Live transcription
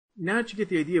now that you get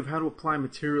the idea of how to apply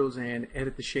materials and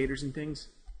edit the shaders and things,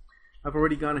 I've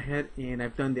already gone ahead and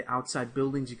I've done the outside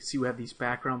buildings. You can see we have these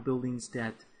background buildings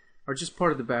that are just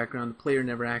part of the background. The player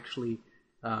never actually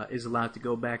is allowed to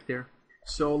go back there.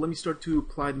 So let me start to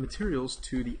apply the materials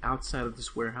to the outside of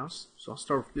this warehouse. So I'll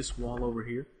start with this wall over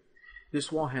here.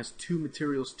 This wall has two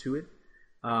materials to it.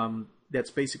 That's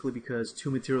basically because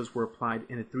two materials were applied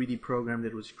in a 3D program that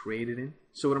it was created in.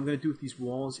 So what I'm going to do with these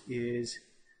walls is,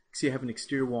 see I have an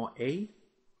exterior wall A,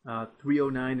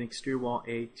 309, and exterior wall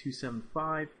A,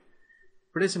 275.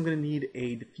 For this I'm going to need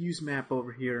a diffuse map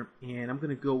over here, and I'm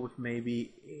going to go with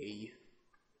maybe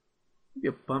a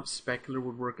bump specular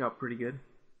would work out pretty good.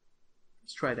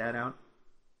 Let's try that out.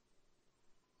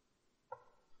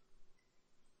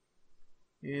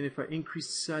 And if I increase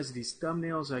the size of these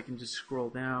thumbnails, I can just scroll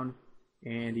down,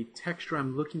 and the texture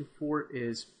I'm looking for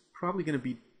is probably going to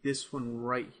be this one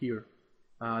right here.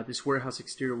 This warehouse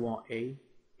exterior wall A,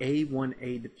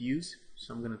 A1A diffuse.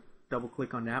 So I'm going to double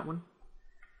click on that one.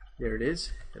 There it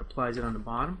is. It applies it on the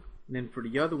bottom. And then for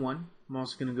the other one, I'm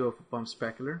also going to go for bump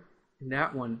specular. And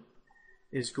that one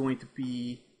is going to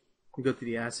be, we go to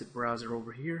the asset browser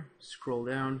over here, scroll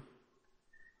down.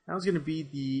 That was going to be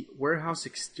the warehouse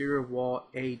exterior wall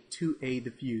A2A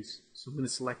diffuse. So I'm going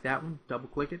to select that one, double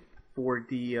click it. For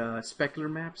the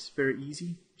specular maps, very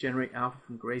easy. Generate alpha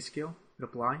from grayscale, hit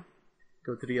apply.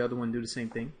 Go to the other one, do the same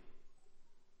thing.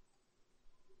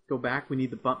 Go back, we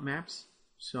need the bump maps.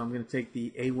 So I'm going to take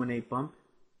the A1A bump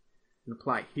and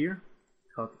apply it here.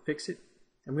 Tell it to fix it.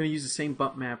 I'm going to use the same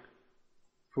bump map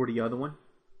for the other one.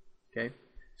 Okay,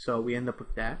 so we end up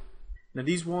with that. Now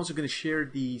these walls are going to share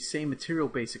the same material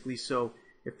basically. So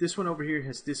if this one over here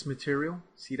has this material,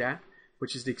 see that,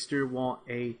 which is the exterior wall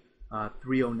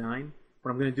A309,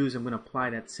 what I'm going to do is I'm going to apply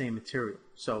that same material.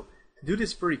 So to do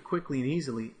this very quickly and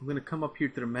easily, I'm going to come up here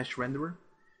to the mesh renderer,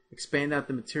 expand out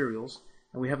the materials,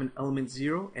 and we have an element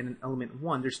 0 and an element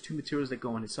 1. There's two materials that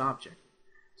go on this object.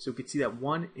 So you can see that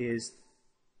one is,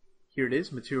 here it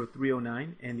is, material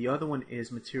 309, and the other one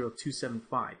is material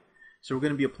 275. So we're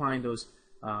going to be applying those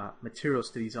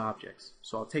materials to these objects.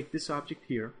 So I'll take this object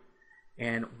here,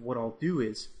 and what I'll do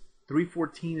is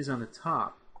 314 is on the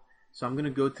top, so I'm going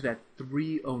to go to that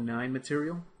 309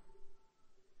 material,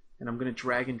 and I'm going to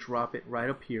drag and drop it right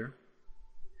up here.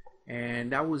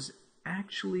 And that was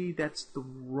actually, that's the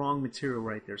wrong material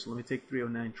right there. So let me take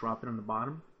 309, drop it on the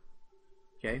bottom.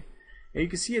 Okay, and you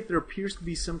can see that there appears to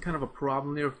be some kind of a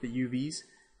problem there with the UVs.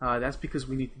 That's because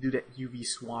we need to do that UV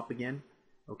swap again.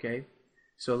 Okay,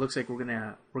 so it looks like we're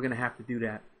gonna have to do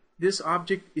that. This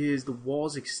object is the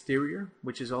wall's exterior,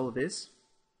 which is all of this.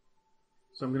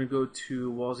 So I'm gonna go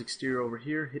to wall's exterior over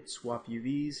here, hit swap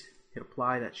UVs, hit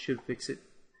apply. That should fix it.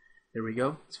 There we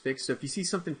go, it's fixed. So if you see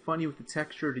something funny with the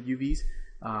texture of the UVs,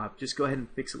 just go ahead and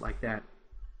fix it like that.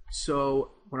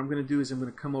 So what I'm gonna do is I'm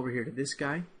gonna come over here to this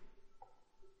guy,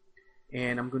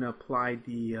 and I'm gonna apply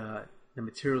the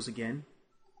materials again.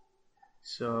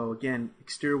 So again,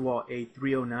 exterior wall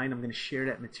A309, I'm going to share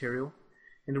that material.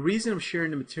 And the reason I'm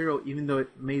sharing the material, even though it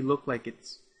may look like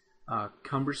it's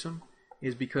cumbersome,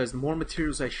 is because the more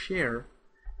materials I share,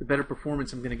 the better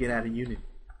performance I'm going to get out of Unity.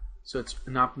 So it's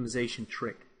an optimization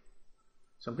trick.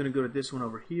 So I'm going to go to this one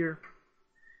over here,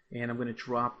 and I'm going to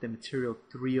drop the material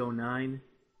 309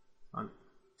 on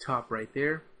top right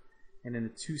there. And then the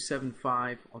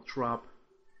 275 I'll drop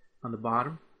on the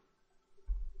bottom.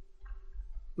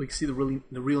 We can see the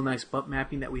real nice bump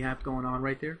mapping that we have going on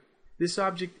right there. This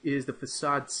object is the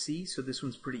facade C, so this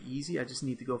one's pretty easy. I just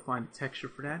need to go find a texture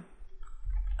for that.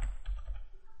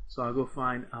 So I'll go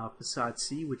find facade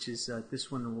C, which is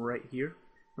this one right here.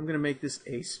 I'm going to make this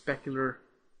a specular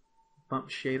bump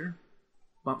shader,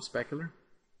 bump specular.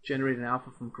 Generate an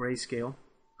alpha from grayscale.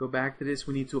 Go back to this.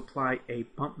 We need to apply a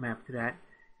bump map to that.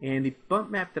 And the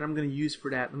bump map that I'm going to use for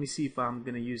that, let me see if I'm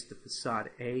going to use the facade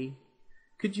A.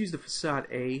 Could use the facade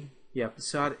A. Yeah,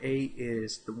 facade A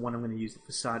is the one I'm going to use, the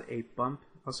facade A bump.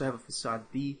 I also have a facade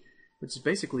D, which is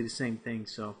basically the same thing,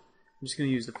 so I'm just going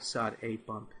to use the facade A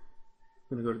bump.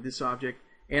 I'm going to go to this object,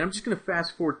 and I'm just going to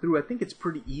fast forward through. I think it's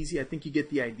pretty easy. I think you get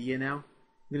the idea now.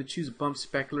 I'm going to choose a bump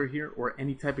specular here, or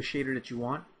any type of shader that you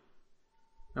want.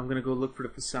 I'm going to go look for the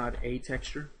facade A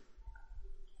texture,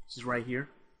 which is right here.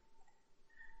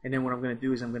 And then what I'm going to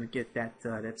do is I'm going to get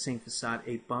that same facade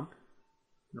A bump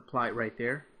and apply it right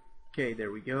there. Okay,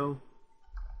 there we go.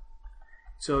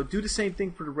 So do the same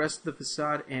thing for the rest of the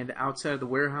facade and the outside of the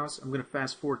warehouse. I'm going to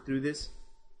fast forward through this.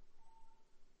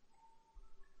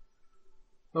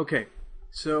 Okay,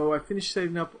 so I finished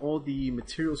setting up all the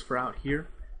materials for out here.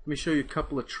 Let me show you a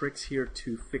couple of tricks here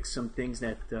to fix some things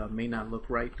that may not look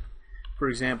right. For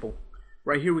example,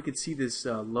 Right here we can see this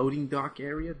loading dock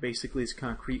area, basically this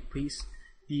concrete piece.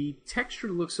 The texture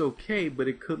looks okay, but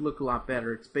it could look a lot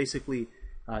better. It's basically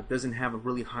doesn't have a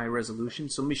really high resolution.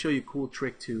 So let me show you a cool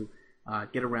trick to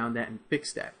get around that and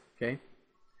fix that. Okay.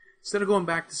 Instead of going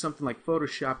back to something like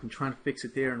Photoshop and trying to fix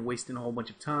it there and wasting a whole bunch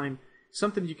of time,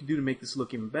 something you can do to make this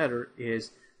look even better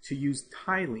is to use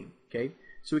tiling. Okay.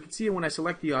 So we can see when I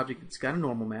select the object, it's got a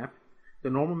normal map. The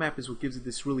normal map is what gives it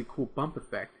this really cool bump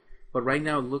effect. But right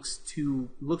now it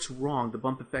looks wrong. The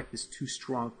bump effect is too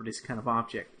strong for this kind of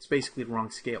object. It's basically the wrong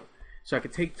scale. So I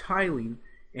could take tiling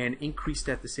and increase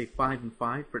that to say 5 and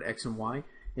 5 for the X and Y. And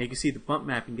you can see the bump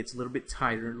mapping gets a little bit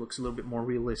tighter. It looks a little bit more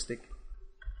realistic.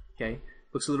 Okay,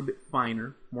 looks a little bit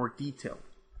finer, more detailed.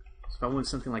 So if I wanted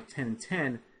something like 10 and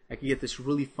 10, I could get this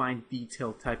really fine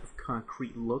detailed type of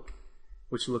concrete look,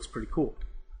 which looks pretty cool.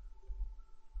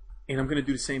 And I'm going to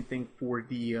do the same thing for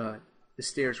the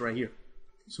stairs right here.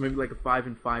 So maybe like a 5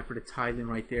 and 5 for the tiling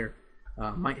right there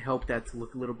might help that to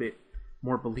look a little bit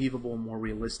more believable and more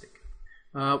realistic.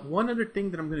 One other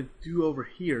thing that I'm going to do over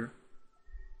here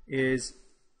is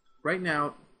right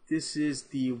now this is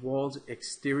the wall's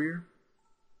exterior.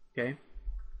 Okay,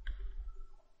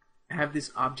 I have this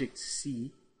object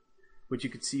C, which you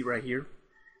can see right here,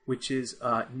 which is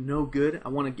no good. I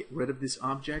want to get rid of this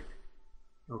object.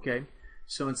 Okay,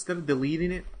 so instead of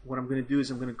deleting it, what I'm going to do is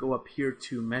I'm going to go up here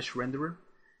to Mesh Renderer,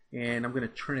 and I'm going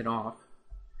to turn it off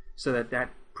so that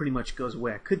that pretty much goes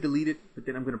away. I could delete it, but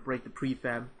then I'm going to break the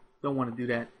prefab. Don't want to do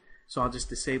that, so I'll just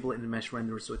disable it in the Mesh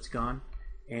Renderer so it's gone.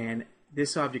 And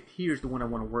this object here is the one I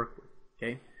want to work with,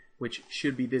 okay? Which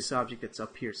should be this object that's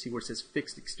up here. See where it says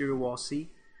Fixed Exterior Wall C?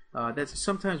 That's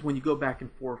sometimes when you go back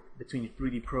and forth between your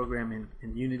 3D program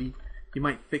and Unity, you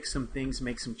might fix some things,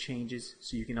 make some changes,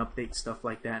 so you can update stuff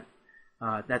like that.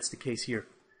 That's the case here.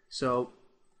 So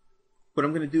what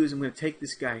I'm going to do is I'm going to take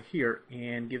this guy here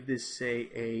and give this,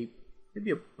 say,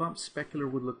 maybe a bump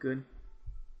specular would look good.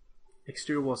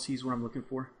 Exterior wall C is what I'm looking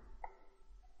for.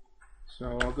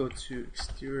 So I'll go to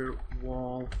exterior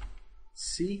wall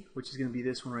C, which is going to be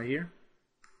this one right here.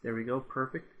 There we go,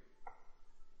 perfect.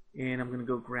 And I'm going to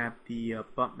go grab the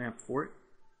bump map for it.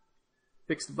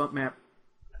 Fix the bump map.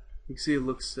 You can see it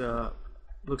looks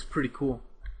pretty cool.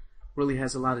 Really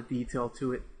has a lot of detail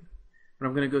to it. But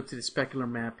I'm going to go to the specular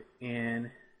map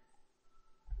and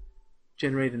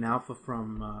generate an alpha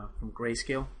from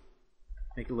grayscale.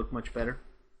 Make it look much better.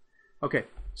 Okay,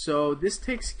 so this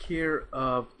takes care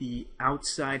of the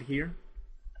outside here.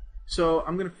 So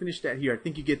I'm going to finish that here. I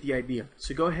think you get the idea.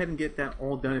 So go ahead and get that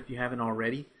all done if you haven't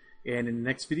already. And in the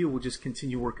next video, we'll just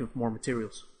continue working with more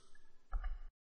materials.